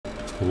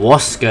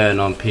What's going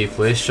on,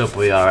 people? It's your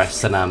boy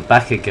RS and I'm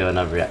back again with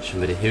another reaction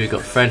video. Here we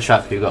got French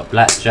Trap, here we got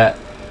Blackjack,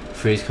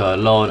 Freeze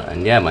Corleone,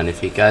 and yeah man,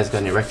 if you guys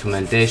got any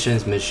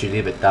recommendations, make sure you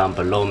leave it down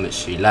below, make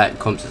sure you like,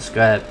 comment,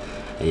 subscribe,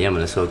 and yeah man,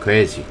 let's go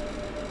crazy.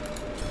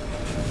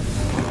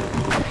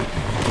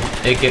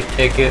 Ick it.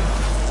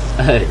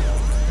 Hey.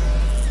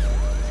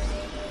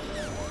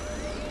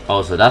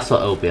 Oh, so that's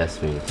what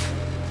OBS means.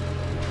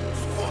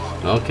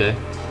 Okay.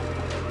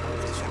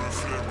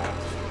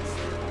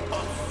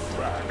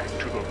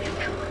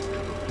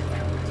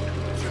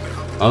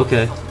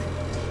 Okay.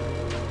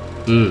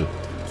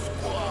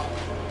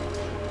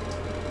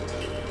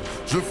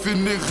 Je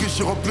finis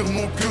riche et remplir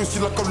mon queue, c'est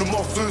là comme le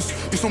Morpheus,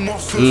 ils sont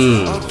morceux.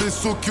 Un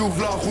vaisseau qui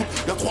ouvre la route,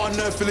 y'a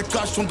 3-9 et les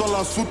caches sont dans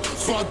la soute.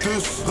 Soit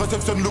deux,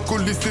 réceptionne le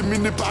colis, c'est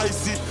miné par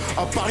ici.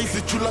 À Paris,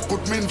 si tu la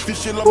comptes, mets une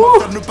fiche et la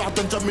mafia ne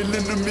pardonne jamais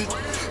l'ennemi.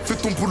 Fais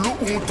ton boulot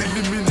ou on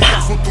t'élimine,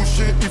 ils sont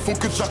touchés, ils font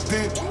que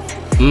jacter.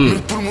 Mais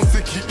tout le monde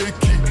sait qui est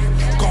qui.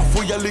 Quand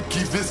faut y aller, qui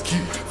fait ski.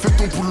 Fais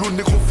ton boulot,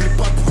 négro, fais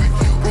pas de bruit.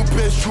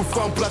 OBS, chauffe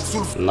un black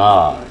soul.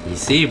 Nah, you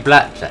see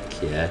Blackjack,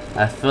 yeah?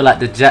 I feel like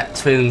the Jack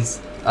twins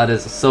are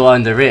so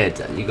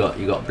underrated. You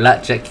got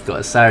Blackjack, you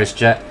got Osirus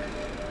Jack.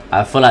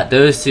 I feel like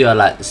those two are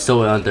like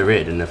so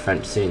underrated in the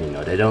French scene, you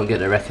know. They don't get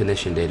the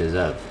recognition they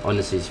deserve,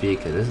 honestly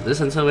speaking.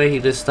 Listen to the way he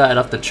just started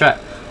off the track,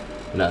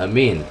 you know what I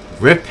mean?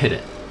 Ripping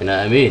it, you know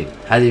what I mean?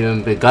 Hasn't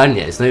even begun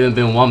yet, it's not even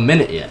been 1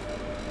 minute yet.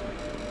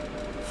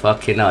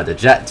 Fucking hell, the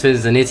Jack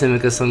twins, they need to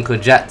make a song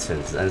called Jack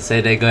Twins and say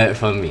they got it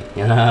from me,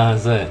 you know what I'm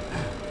saying?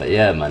 But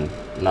yeah man,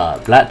 nah,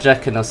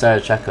 Blackjack and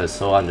Osirus Jack are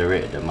so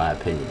underrated in my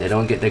opinion. They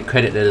don't get the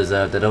credit they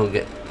deserve, they don't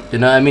get, you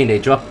know what I mean? They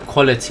drop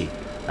quality.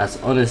 That's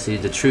honestly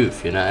the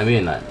truth, you know what I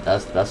mean? Like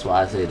that's what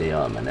I say they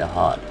are, man. They're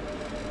hard,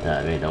 you know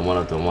what I mean? They're one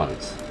of the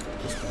ones.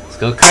 Let's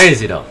go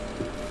crazy though.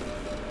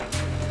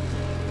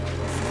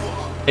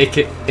 Ick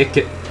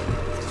it.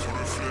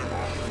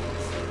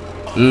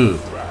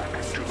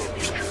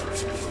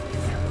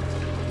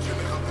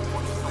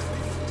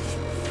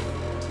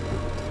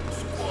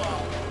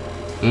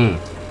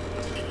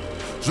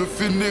 Je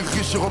finis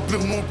riche et remplir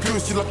mon queue,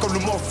 c'est là comme le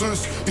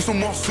Morpheus, ils sont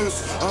morceux.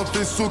 Un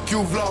vaisseau qui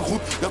ouvre la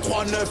route, y'a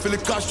 3-9 et les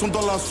caches sont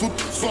dans la soute.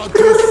 Soit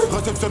deux,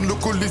 réceptionne le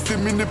colis, c'est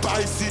miné par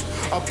ici.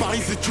 À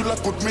Paris, si tu la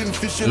comptes, mets une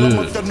fiche et la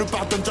mafia ne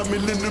pardonne jamais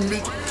l'ennemi.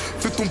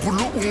 Fais ton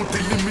boulot ou on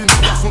t'élimine,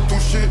 ils sont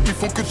touchés, ils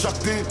font que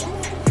jacter.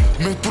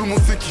 Mais tout le monde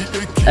sait qui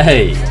est qui.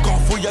 Hey. Quand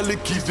faut y aller,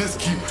 qui fait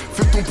ski.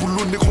 Fais ton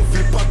boulot, négro,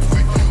 fais pas de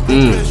bruit.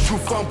 OBS,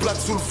 chauffe un black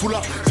sur le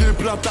foulard. J'ai les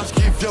plantages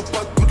qui viennent pas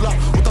de coup de là.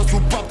 On t'a sous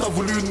pas, t'as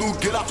voulu nous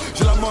guérir.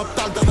 J'ai la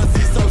mentale d'un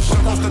nazi, ça le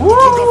chantage. T'as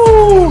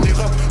tout le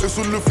gars, et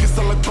sur le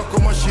freestyle, like pas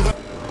comme un Chirac.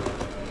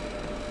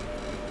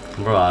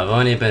 Bro, I've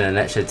only been an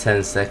extra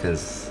 10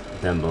 seconds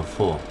than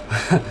before.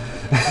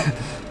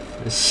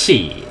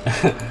 Shit.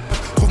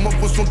 Trouve ma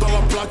potion dans la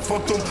plaque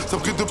fantôme. Ça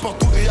brille de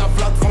partout et y'a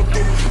Vlad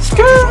fantôme. J'suis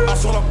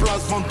sur la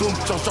place Vendôme.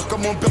 Chargeur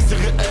comme mon père, c'est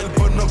réel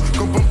bonhomme.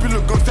 Comme Bumpy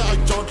le gangster avec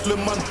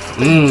gentleman.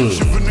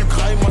 J'suis venu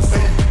grailler ma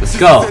scène. Let's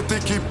go.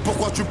 Cette équipe,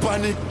 pourquoi tu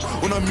paniques?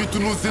 On a mis tous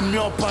nos ennemis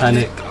en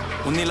panique.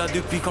 On est là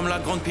depuis comme la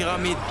grande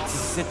pyramide. Si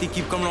c'est cette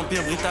équipe comme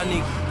l'Empire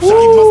britannique.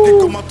 J'arrive masqué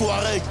comme un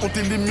Touareg. On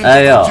t'élimine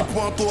Hey yo,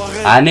 pour un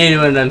Touareg. I need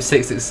one of them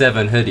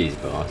 667 hoodies,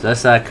 bro. So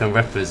that's how I can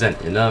represent,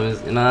 you know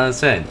what I'm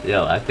saying?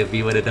 Yo, I could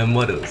be one of them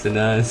models, you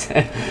know what I'm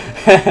saying?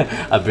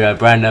 I'll be a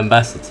brand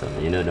ambassador,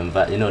 you know the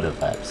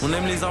vibes. On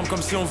aime les armes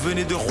comme si on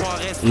venait de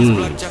Juarez.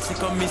 Blackjack c'est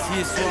comme Messi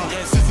et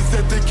Suarez. Si c'est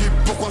cette équipe,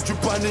 pourquoi tu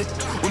paniques?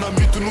 On a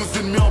mis tous nos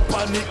ennemis en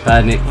panique.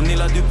 Panic. On est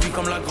là depuis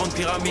comme la grande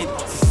pyramide.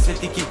 Si c'est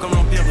cette équipe comme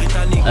l'Empire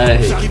britannique.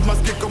 Hey. J'arrive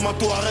masqué comme un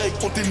Touareg.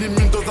 On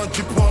t'élimine dans un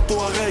jeep pour un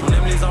Touareg. On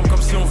aime les armes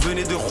comme si on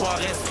venait de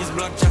Juarez. Freeze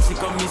Blackjack c'est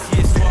comme Messi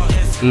et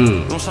Suarez.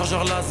 Long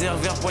chargeur laser,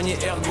 vert poignet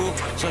ergo.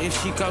 J'arrive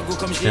Chicago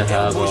comme j'ai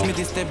Herbo. J'mets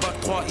des step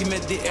back 3, ils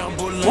mettent des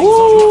airballs. Là ils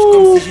marche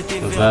comme si j'étais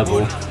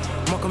verbal.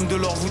 Moi comme de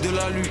l'or, vous de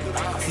l'alu.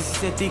 Si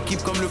c'est cette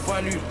équipe comme le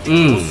palu.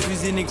 Grosse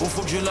fusée négro,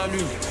 faut que je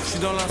l'allume. J'suis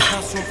dans la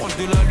station proche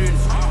de la lune.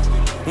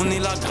 On est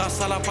là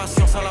grâce à la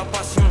patience, à la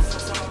passion.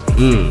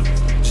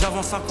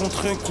 J'avance à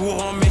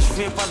contre-courant mais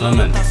je fais pas de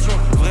la natation.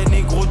 Vrai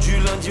négro du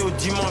lundi au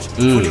dimanche.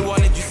 Faut les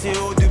wallets du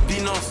CO de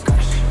Binance.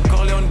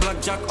 Corleone,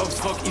 Blackjack,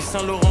 Oxford, Yves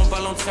Saint Laurent,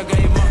 Balenciaga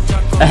et Marc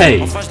Jacob.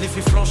 Hey. Enfin je les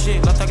fais flancher.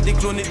 L'attaque des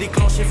clones est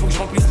déclenchée. Faut que je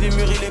remplisse les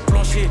murs et les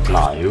planchers.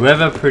 Nah,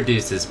 whoever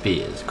produced this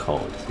beat is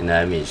cold. You know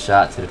what I mean? Shout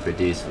out to the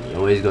producer. You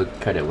always got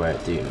credit where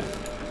it's due, man.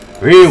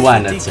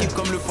 Rewind that thing.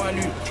 Comme le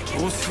palu.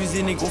 Grosse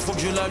fusée négro, faut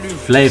que je l'allume.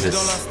 Flavors.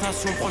 Dans la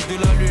station proche de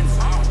la lune.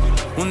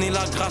 On est là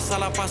grâce à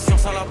la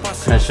patience, à la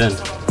passion. Passion.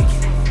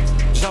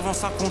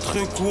 J'avance à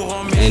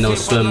contre-courant mais Ain't no je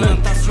fais pas de swimming.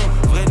 natation.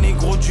 Vrai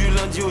négro du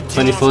lundi au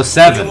dimanche.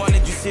 24/7. Les wallets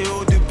du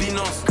CO de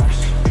Binance.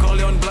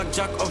 Corleone,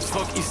 Blackjack,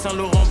 Oxford, Yves Saint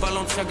Laurent,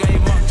 Balenciaga et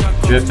Marc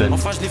Jacob. Drippin'.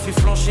 Enfin je les fais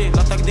flancher.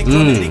 L'attaque des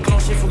clones est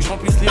déclenchée. Faut que je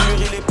remplisse les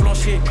murs et les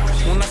planchers.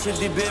 On achète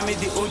des BM et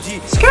des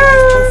Audi.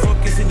 Faut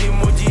que c'est des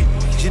maudits.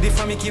 J'ai des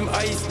familles qui me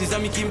haïssent, des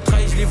amis qui me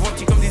trahissent. Je les vois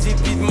petits comme des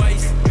épis de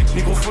maïs.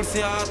 Microphone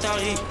c'est à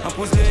Atari,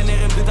 impose le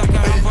NRM de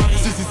Dakar à Paris.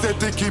 Si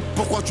cette équipe,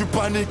 pourquoi tu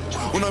paniques?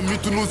 On a mis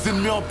tous nos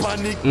ennemis en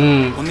panique.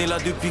 On est là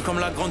depuis comme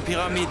la grande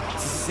pyramide.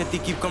 Si cette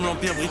équipe comme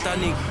l'Empire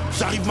britannique.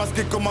 J'arrive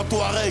masqué comme un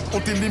Touareg. On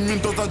t'élimine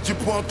dans un jeep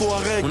ou un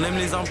Touareg. On aime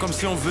les armes comme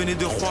si on venait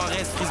de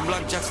Juarez. Freeze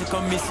Blackjack c'est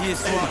comme Messi et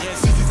Suarez.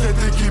 Si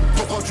cette équipe,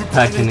 pourquoi tu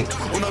paniques?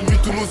 On a mis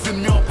tous nos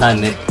ennemis en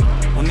panique.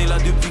 On est là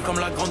depuis comme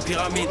la grande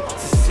pyramide.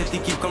 Si cette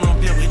équipe comme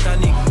l'Empire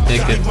britannique.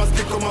 J'arrive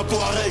masqué comme un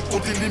Touareg. On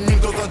t'élimine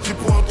dans un jeep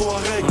ou un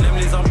Touareg. On aime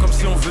les armes comme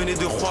si on venait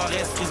de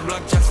Juarez. Freeze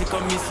Blackjack c'est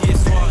comme Messi et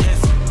Suarez.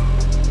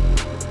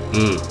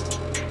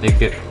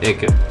 Take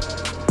it.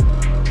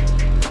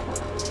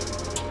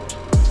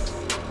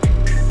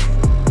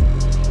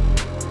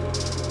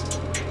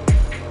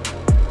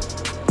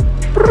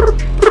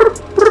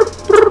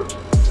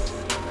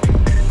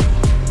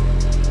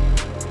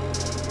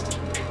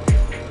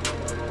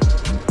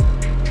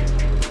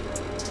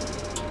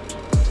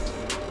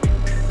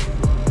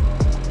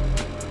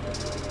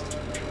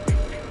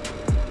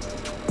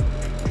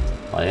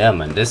 Oh yeah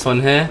man, this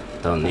one here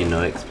don't need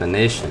no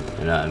explanation,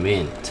 you know what I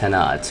mean? 10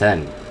 out of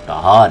 10, the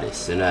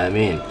hardest, you know what I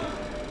mean?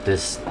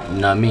 This, you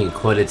know what I mean,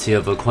 quality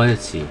over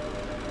quantity,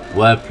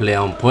 wordplay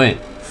on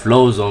point,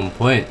 flows on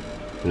point,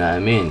 you know what I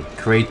mean?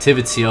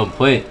 Creativity on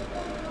point.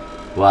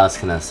 What else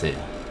can I say?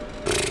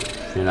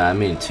 You know what I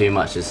mean? Too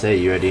much to say,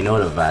 you already know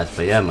the vibes.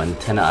 But yeah man,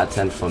 10 out of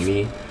 10 for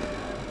me.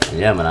 And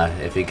yeah man,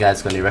 if you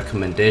guys got any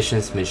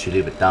recommendations, make sure you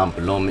leave it down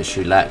below. Make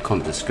sure you like,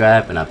 comment,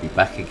 subscribe, and I'll be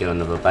back again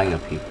with another banger,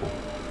 people.